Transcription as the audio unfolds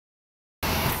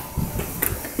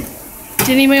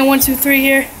DannyMan123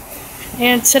 here,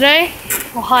 and today,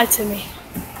 well, hi Timmy.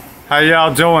 How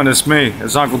y'all doing? It's me.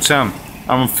 It's Uncle Tim.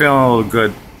 I'm feeling a little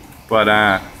good,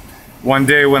 but one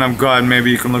day when I'm gone,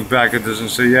 maybe you can look back at this and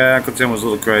say, yeah, Uncle Tim was a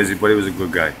little crazy, but he was a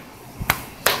good guy.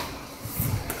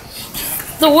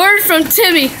 The word from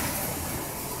Timmy,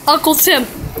 Uncle Tim.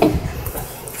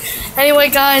 Anyway,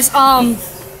 guys,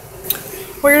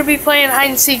 we're gonna be playing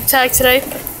hide and seek tag today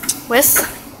with.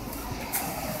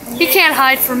 He can't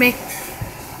hide from me.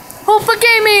 Hoopa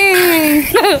Gaming!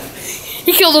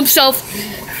 He killed himself.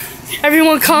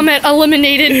 Everyone comment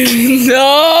eliminated.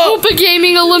 No! Hoopa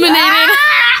Gaming eliminated.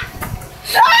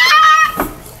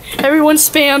 Everyone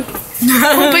spam.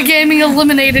 Hoopa Gaming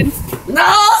eliminated.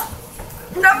 No!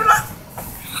 No!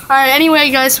 Alright,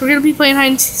 anyway guys, we're gonna be playing hide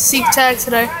and seek tag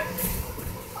today.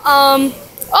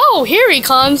 Oh, here he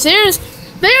comes. There's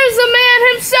the man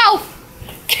himself.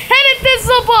 Kenneth is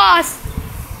the boss.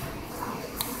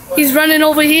 He's running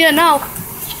over here now.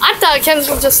 I thought Kenneth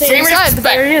was just staying inside, but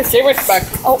there he is. Say respect.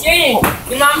 Oh, Jane,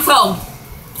 your mom's home.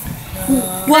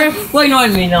 What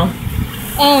annoyed me now?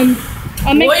 You want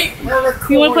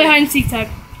to play hide and seek tag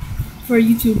for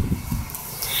YouTube?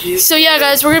 So yeah,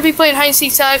 guys, we're gonna be playing hide and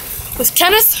seek tag with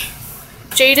Kenneth,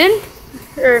 Jaden,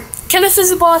 or Kenneth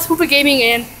is the boss, Hoopa Gaming,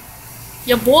 and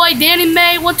your boy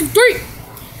DannyMan123.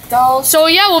 So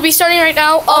yeah, we'll be starting right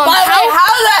now. By the way,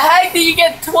 how the heck did you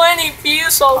get 20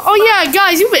 views so far? Oh yeah,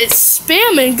 guys, you've been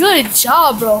spamming. Good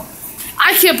job, bro.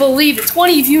 I can't believe it.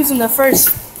 20 views in the first,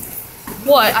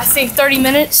 what, I think 30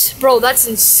 minutes? Bro, that's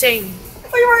insane. I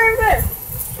thought you were right there.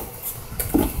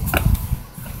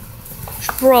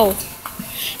 Bro,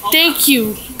 thank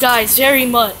you guys very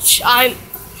much. I'm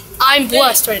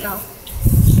blessed right now.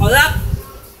 Hold up.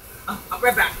 I'll be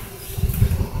right back.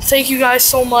 Thank you guys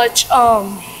so much.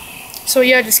 So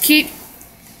yeah, just hit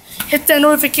that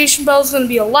notification bell. There's gonna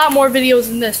be a lot more videos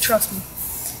than this, trust me.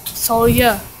 So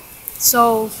yeah.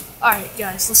 So alright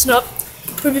guys, listen up.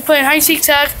 We'll be playing hide and seek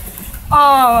tag.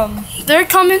 They're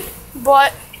coming,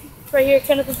 but right here,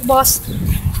 Kenneth is the boss.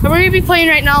 And we're gonna be playing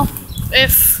right now.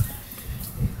 If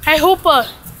hey Hoopa,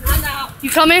 you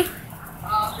coming?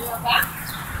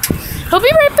 He'll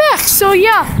be right back. So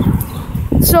yeah.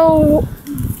 So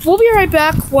we'll be right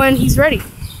back when he's ready,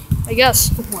 I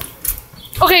guess.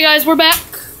 Okay guys, we're back.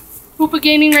 Hoopa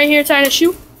Gaming right here trying to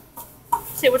shoot.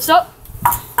 Say what's up.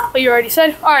 Oh, you already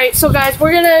said. Alright, so guys,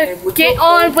 we're gonna get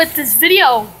on with this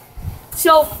video.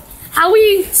 So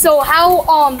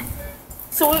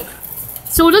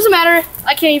it doesn't matter.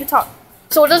 I can't even talk.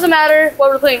 So it doesn't matter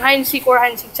whether we're playing hide and seek or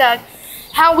hide and seek tag.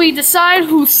 How we decide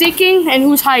who's seeking and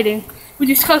who's hiding. We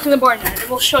do skunk in the barn net, and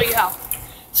we'll show you how.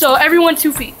 So everyone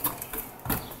 2 feet.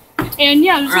 And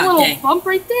yeah, there's a little bump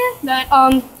right there that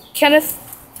Kenneth,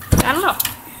 I don't know.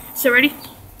 So ready?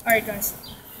 Alright guys.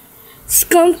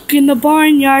 Skunk in the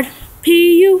barnyard,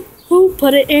 P.U. Who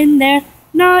put it in there?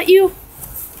 Not you.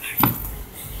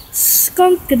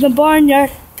 Skunk in the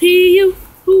barnyard, P.U.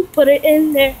 Who put it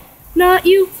in there? Not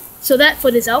you. So that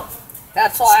foot is out.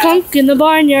 That's why. Skunk in the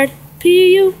barnyard,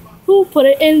 P.U. Who put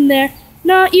it in there?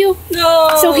 Not you.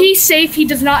 No. So he's safe, he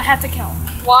does not have to count.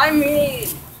 Why me?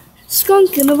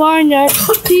 Skunk in the barnyard,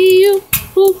 P.U.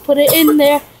 Who put it in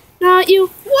there? Not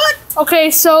you. What? Okay,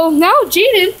 so now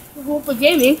Jaden, Hoopa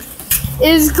Gaming,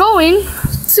 is going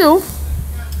to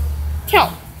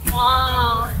count.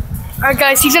 Wow. Alright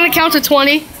guys, he's gonna count to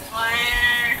 20. Wait,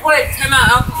 time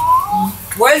out.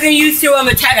 What are they used to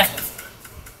attack us?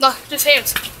 No, just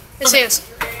hands. His hands.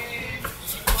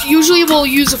 Usually we'll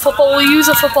use a football. We'll use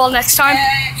a football next time.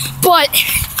 But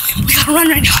we gotta run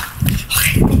right now.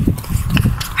 Okay.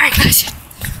 Alright guys.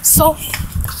 So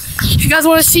if you guys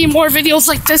want to see more videos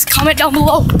like this, comment down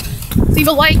below. Leave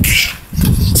a like.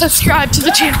 Subscribe to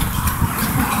the channel.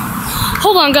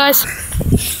 Hold on guys.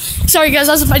 Sorry guys,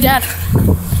 I was with my dad.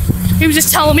 He was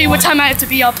just telling me what time I have to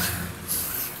be up.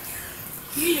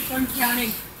 He's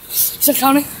counting. He's not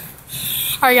counting?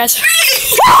 Alright guys.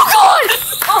 Oh god!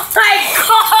 Oh my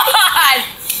god!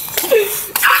 Get the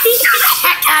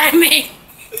heck out of me!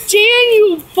 Jan,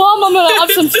 you bum, I'm gonna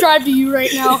unsubscribe to you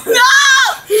right now. No!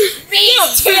 Me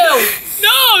too!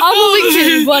 I'm only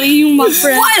kidding, buddy, you my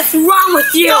friend. What is wrong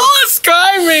with you? Don't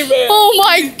subscribe me, man. Oh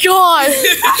my god!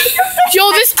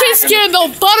 Yo, this kid scared the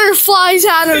butterflies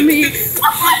out of me.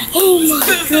 Oh my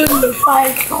goodness.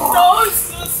 Don't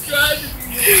subscribe to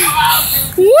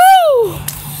me. Woo!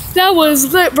 That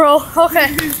was lit, bro.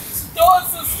 Okay. Don't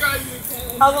subscribe to me,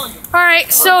 Kenneth.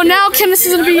 Alright, so now Kenneth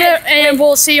is gonna be here, and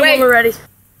we'll see him when we're ready.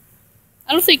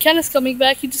 I don't think Kenneth's coming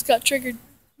back. He just got triggered.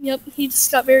 Yep, he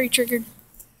just got very triggered.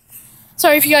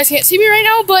 Sorry if you guys can't see me right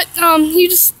now, but he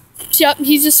just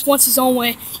wants his own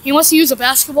way. He wants to use a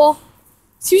basketball.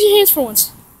 Just use your hands for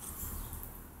once.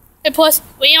 And plus,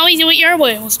 we always do it your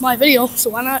way. Well, it's my video, so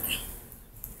why not?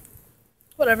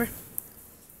 Whatever.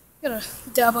 Gotta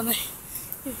dab on the,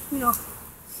 you know,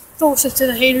 don't listen to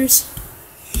the haters.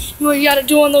 You know what you gotta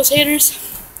do on those haters?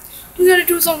 You gotta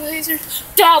do something on the haters.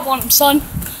 Dab on them, son.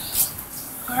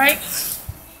 Alright?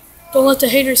 Don't let the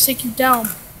haters take you down.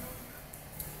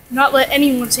 Do not let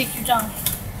anyone take you down.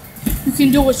 You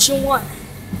can do what you want.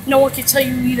 No one can tell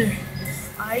you either.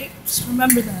 Alright? Just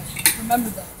remember that. Remember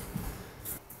that.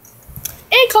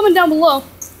 And comment down below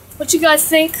what you guys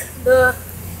think the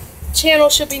channel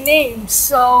should be named.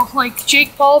 So, like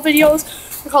Jake Paul videos,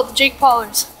 they're called the Jake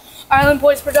Paulers. Island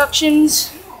Boys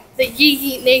Productions, the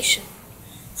Yee Nation.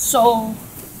 So,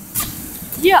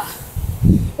 yeah.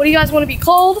 What do you guys want to be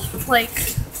called?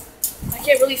 Like, I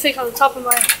can't really think on the top of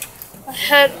my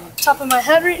head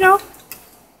right now.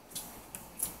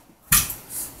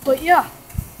 But yeah.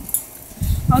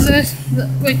 I was gonna,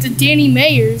 like the Danny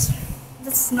Mayers.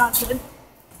 That's not good.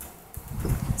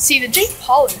 See, the Jake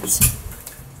Paulers.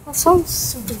 That sounds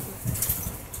super good.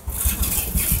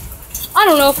 I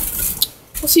don't know.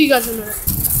 We'll see you guys in a minute.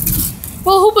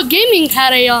 Well, Hoopa Gaming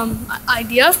had a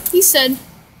idea. He said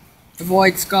The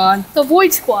Void Squad. the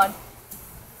Void Squad.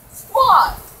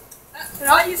 Squad!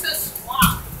 Why you say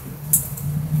squad?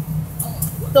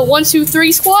 The 1, 2,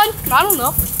 3 squad? I don't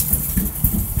know.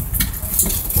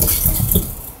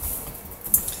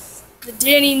 The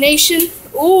Danny Nation.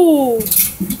 Ooh.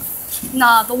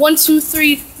 Nah, the 1, 2,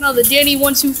 3. No, the Danny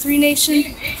 1, 2, 3 Nation.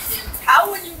 How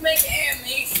would you make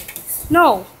animation?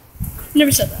 No.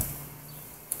 Never said that.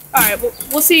 Alright,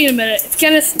 we'll see you in a minute. If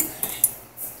Kenneth,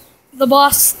 the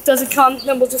boss, doesn't come,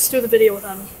 then we'll just do the video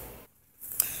without him.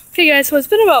 Okay guys, so it's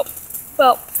been about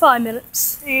 5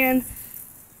 minutes, and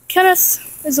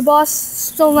Kenneth is the boss,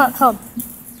 still not come.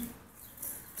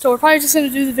 So we're probably just going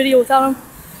to do the video without him.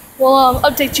 We'll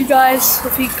update you guys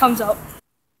if he comes out.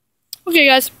 Okay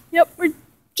guys, yep, we're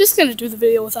just going to do the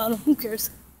video without him. Who cares?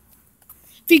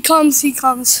 If he comes, he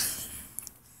comes.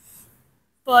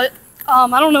 But, I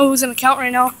don't know who's in the count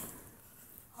right now.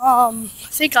 I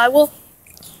think I will.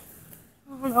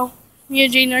 I don't know. Me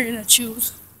and Jaden are going to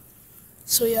choose.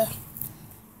 So yeah,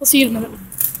 we'll see you in a minute.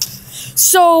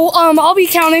 So, I'll be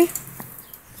counting.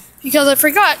 Because I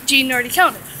forgot Jaden already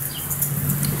counted.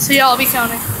 So yeah, I'll be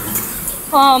counting.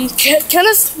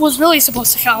 Kenneth was really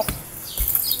supposed to count,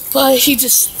 but he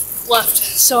just left.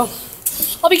 So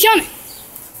I'll be counting.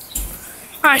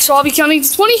 Alright, so I'll be counting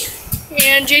to 20,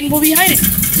 and Jaden will be hiding.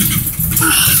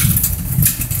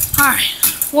 Alright,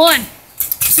 1, 2,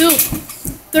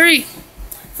 3,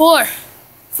 4,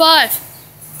 5,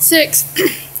 6,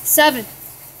 7,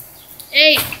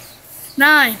 8,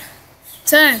 9,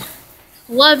 10,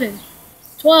 11,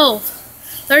 12,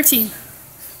 13,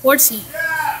 14,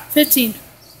 15,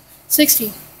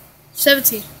 16,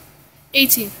 17,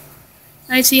 18,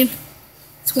 19,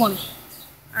 20.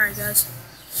 Alright guys,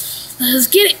 let's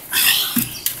get it.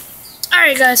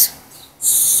 Alright guys,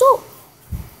 so,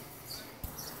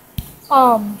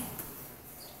 I'm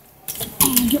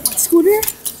gonna get my scooter.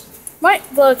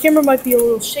 The camera might be a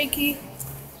little shaky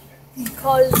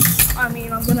because, I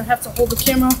mean, I'm gonna have to hold the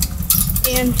camera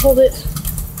and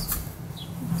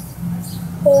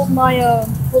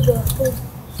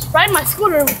ride my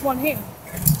scooter with one hand.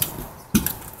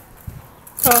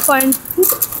 So I'll find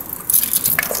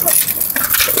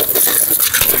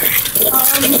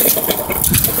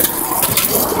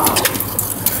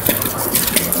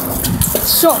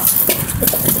so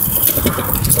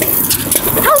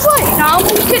how's life now? I'm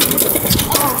kidding.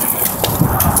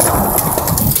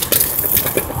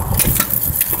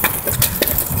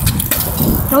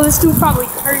 No, this dude probably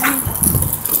heard me.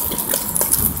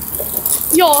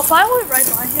 Yo, if I went right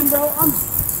by him, bro, I'm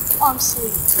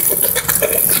asleep.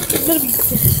 I'm gonna be dead.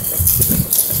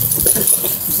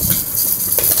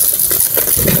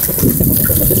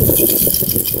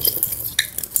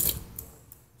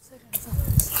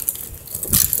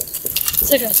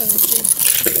 Sick of something.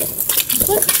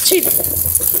 What? Cheap.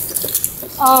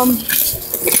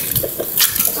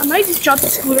 I might just drop the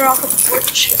scooter off of the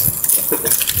porch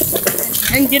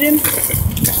and get him.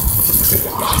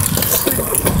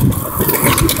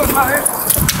 Super hard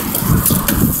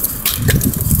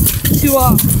to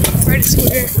ride a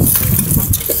scooter and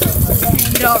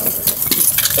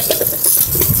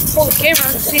hold the camera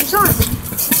at the same time.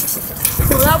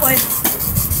 So that way,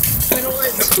 when I don't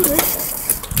ride the scooter,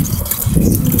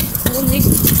 I won't need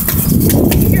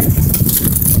here.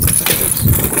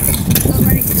 I'm not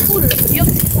riding the scooter. Yep.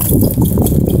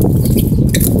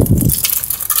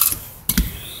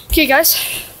 Okay, guys.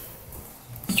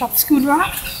 Drop the scooter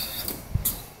off.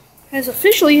 Has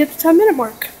officially hit the 10-minute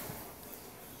mark.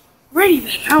 Alrighty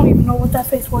then. I don't even know what that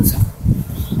face was.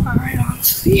 Alright,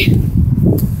 honestly.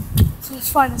 So let's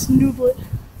find this Nublet.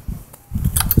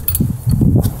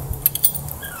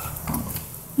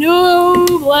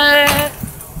 Nublet.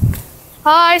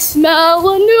 I smell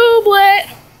a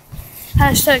Nublet.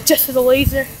 Hashtag just for the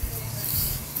laser.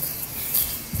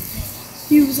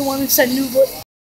 He was the one who said Nublet.